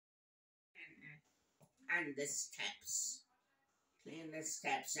and the steps. Clean the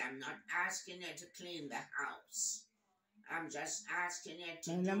steps. I'm not asking you to clean the house. I'm just asking you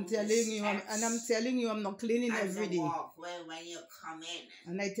to And do I'm the telling you, steps and I'm telling you, I'm not cleaning and every the day. walkway when you come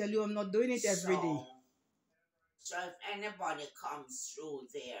in. And I tell you, I'm not doing it every day. So if anybody comes through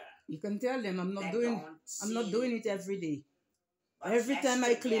there, You can tell them I'm not they doing. don't I'm not see. doing it every day. But Every time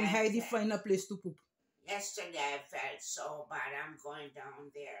I clean, yesterday Heidi find a place to poop. Yesterday I felt so bad. I'm going down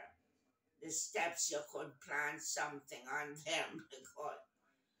there. The steps, you could plant something on them because,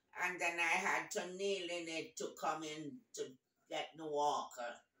 and then I had to kneel in it to come in to get the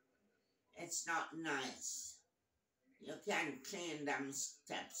walker. It's not nice. You can clean them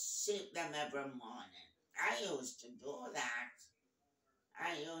steps, sweep them every morning. I used to do that.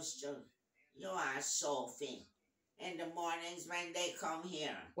 I used to. You ask Sophie in the mornings when they come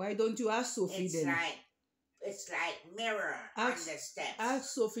here. Why don't you ask Sophie then? It's like mirror on the steps.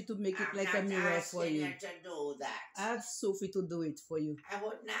 Ask Sophie to make it I'm like a mirror for you. I'm not asking you to do that. Ask Sophie to do it for you. I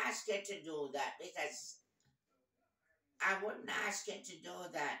wouldn't ask you to do that because I wouldn't ask you to do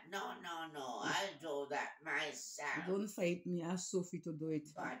that. No. I'll do that myself. Don't fight me. Ask Sophie to do it.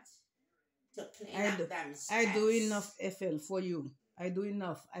 But to clean up them steps. I do enough, FL, for you. I do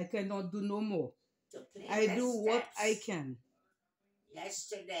enough. I cannot do no more. I do what I can.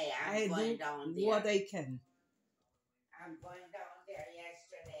 Yesterday, I'm going down there. What I can. I'm going down there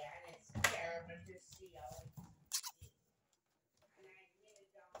yesterday, and it's terrible to see how